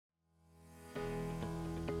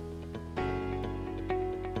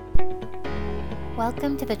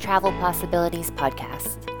Welcome to the Travel Possibilities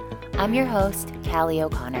Podcast. I'm your host, Callie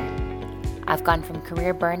O'Connor. I've gone from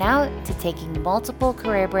career burnout to taking multiple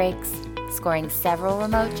career breaks, scoring several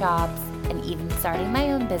remote jobs, and even starting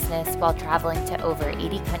my own business while traveling to over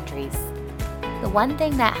 80 countries. The one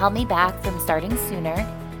thing that held me back from starting sooner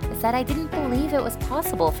is that I didn't believe it was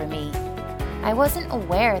possible for me. I wasn't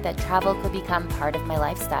aware that travel could become part of my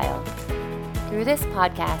lifestyle. Through this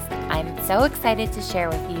podcast, I'm so excited to share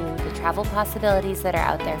with you the travel possibilities that are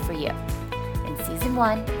out there for you. In Season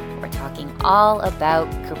 1, we're talking all about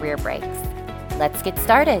career breaks. Let's get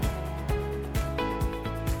started.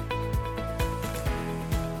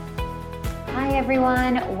 Hi,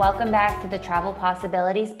 everyone. Welcome back to the Travel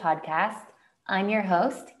Possibilities Podcast. I'm your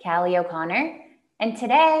host, Callie O'Connor, and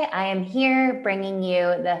today I am here bringing you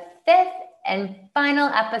the fifth and final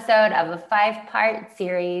episode of a 5-part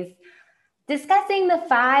series discussing the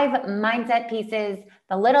 5 mindset pieces,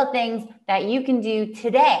 the little things that you can do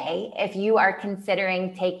today if you are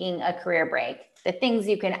considering taking a career break. The things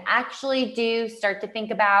you can actually do, start to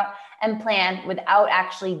think about and plan without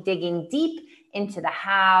actually digging deep into the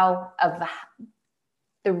how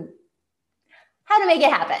to make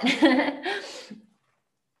it happen.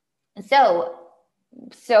 So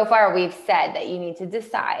far we've said that you need to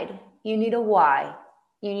decide, you need a why,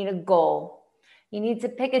 you need a goal. You need to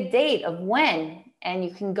pick a date of when, and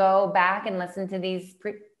you can go back and listen to these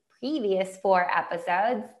previous 4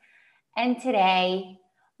 episodes. And today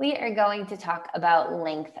we are going to talk about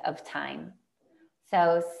length of time.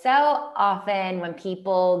 So often when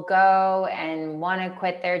people go and want to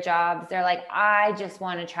quit their jobs, they're like, I just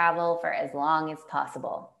want to travel for as long as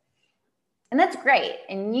possible. And that's great.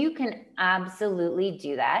 And you can absolutely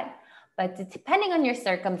do that. But depending on your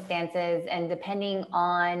circumstances and depending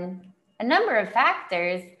on a number of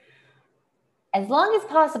factors, as long as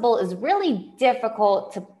possible is really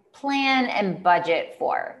difficult to plan and budget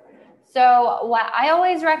for. So what I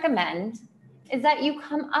always recommend is that you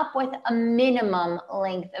come up with a minimum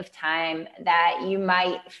length of time that you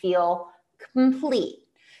might feel complete.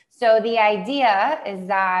 So the idea is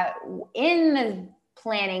that in the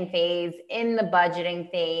planning phase, in the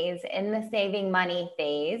budgeting phase, in the saving money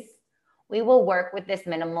phase, we will work with this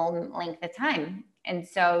minimum length of time. And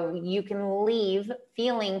so you can leave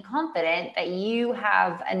feeling confident that you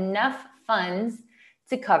have enough funds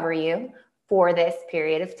to cover you for this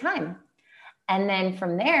period of time. And then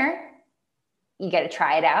from there, you got to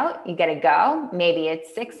try it out. You got to go. Maybe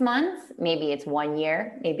it's 6 months. Maybe it's 1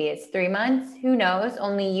 year. Maybe it's 3 months. Who knows?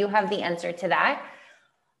 Only you have the answer to that.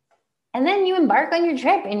 And then you embark on your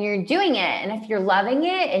trip and you're doing it. And if you're loving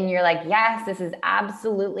it and you're like, yes, this is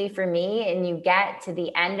absolutely for me. And you get to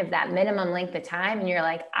the end of that minimum length of time and you're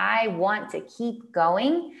like, I want to keep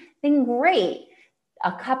going, then great.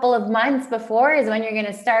 A couple of months before is when you're going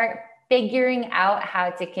to start figuring out how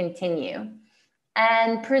to continue.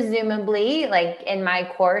 And presumably, like in my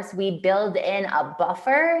course, we build in a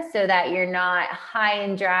buffer so that you're not high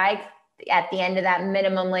and dry at the end of that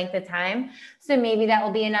minimum length of time. So maybe that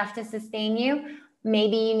will be enough to sustain you.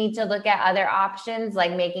 Maybe you need to look at other options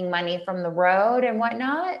like making money from the road and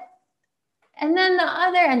whatnot. And then the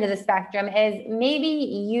other end of the spectrum is maybe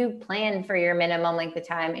you plan for your minimum length of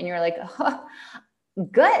time and you're like, oh,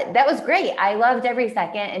 good, that was great. I loved every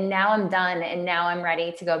second and now I'm done. And now I'm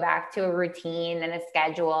ready to go back to a routine and a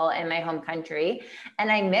schedule in my home country.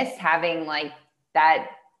 And I miss having like that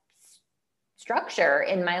structure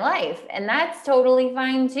in my life. And that's totally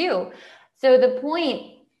fine too. So the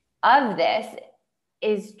point of this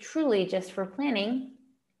is truly just for planning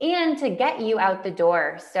and to get you out the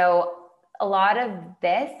door. So a lot of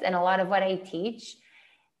this and a lot of what I teach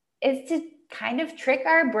is to kind of trick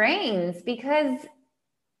our brains because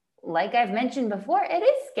like I've mentioned before, it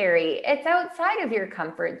is scary. It's outside of your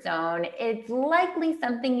comfort zone. It's likely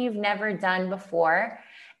something you've never done before.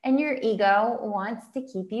 And your ego wants to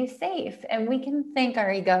keep you safe. And we can thank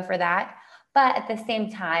our ego for that. But at the same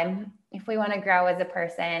time, if we want to grow as a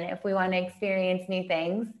person, if we want to experience new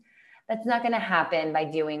things, that's not going to happen by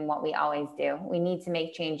doing what we always do. We need to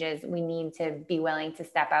make changes. We need to be willing to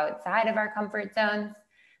step outside of our comfort zones.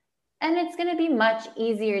 And it's going to be much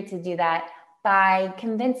easier to do that by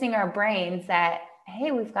convincing our brains that, hey,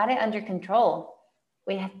 we've got it under control.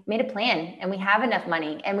 We have made a plan and we have enough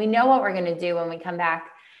money and we know what we're going to do when we come back.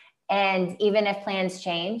 And even if plans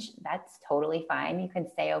change, that's totally fine. You can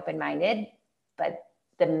stay open-minded, but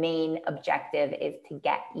the main objective is to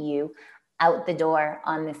get you out the door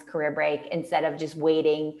on this career break instead of just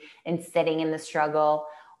waiting and sitting in the struggle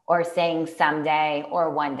or saying someday or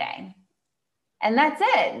one day. And that's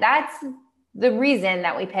it. That's the reason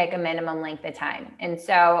that we pick a minimum length of time. And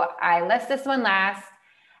so I list this one last.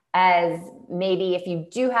 as maybe if you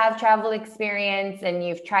do have travel experience and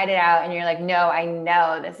you've tried it out and you're like, no, I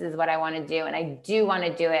know this is what I want to do. And I do want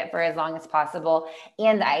to do it for as long as possible.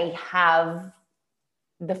 And I have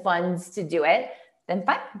the funds to do it, then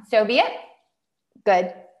fine, so be it.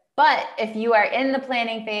 Good. But if you are in the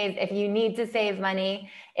planning phase, if you need to save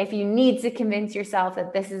money, if you need to convince yourself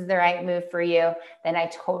that this is the right move for you, then I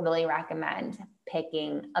totally recommend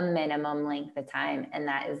picking a minimum length of time. And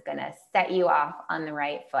that is going to set you off on the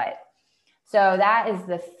right foot. So that is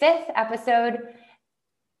the 5th episode.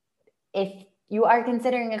 If you are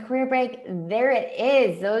considering a career break, there it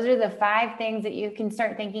is. Those are the 5 things that you can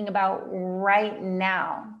start thinking about right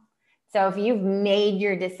now. So if you've made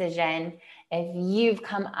your decision, if you've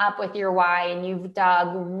come up with your why and you've dug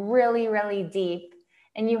really, really deep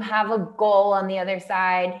and you have a goal on the other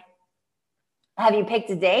side, have you picked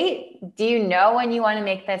a date? Do you know when you want to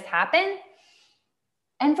make this happen?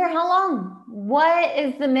 And for how long? What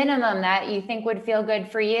is the minimum that you think would feel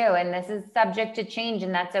good for you? And this is subject to change,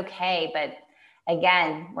 and that's okay. But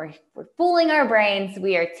again, we're fooling our brains.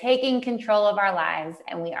 We are taking control of our lives,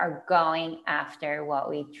 and we are going after what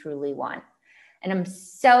we truly want. And I'm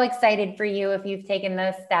so excited for you if you've taken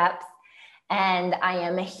those steps. And I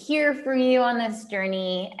am here for you on this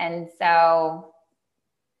journey. And so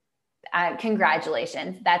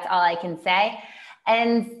congratulations. That's all I can say.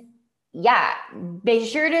 And yeah, be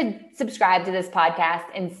sure to subscribe to this podcast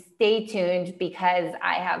and stay tuned, because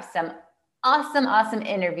I have some awesome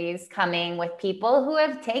interviews coming with people who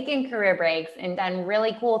have taken career breaks and done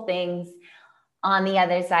really cool things on the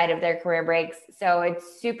other side of their career breaks. So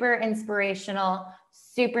it's super inspirational,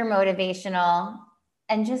 super motivational,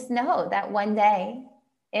 and just know that one day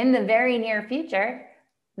in the very near future,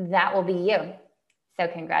 that will be you. So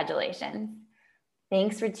congratulations.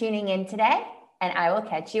 Thanks for tuning in today, and I will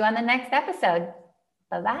catch you on the next episode.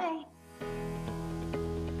 Bye-bye.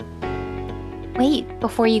 Wait,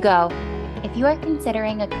 before you go, if you are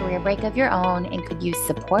considering a career break of your own and could use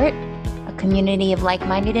support, a community of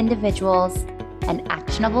like-minded individuals, and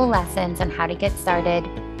actionable lessons on how to get started,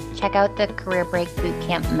 check out the Career Break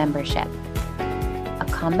Bootcamp membership. A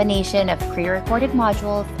combination of pre-recorded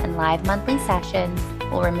modules and live monthly sessions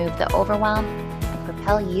will remove the overwhelm and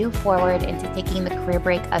propel you forward into taking the career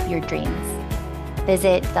break of your dreams.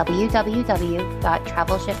 Visit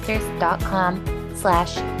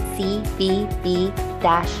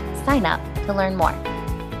www.travelshifters.com/CBB-sign-up to learn more.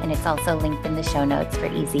 And it's also linked in the show notes for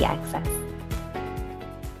easy access.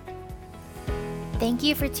 Thank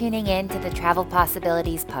you for tuning in to the Travel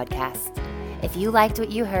Possibilities podcast. If you liked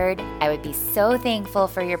what you heard, I would be so thankful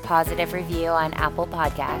for your positive review on Apple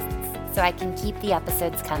Podcasts so I can keep the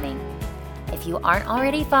episodes coming. If you aren't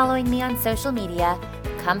already following me on social media,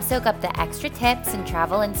 come soak up the extra tips and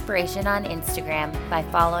travel inspiration on Instagram by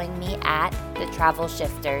following me at The Travel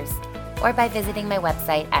Shifters or by visiting my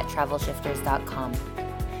website at travelshifters.com.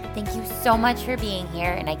 Thank you so much for being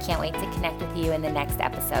here, and I can't wait to connect with you in the next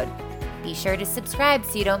episode. Be sure to subscribe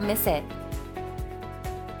so you don't miss it.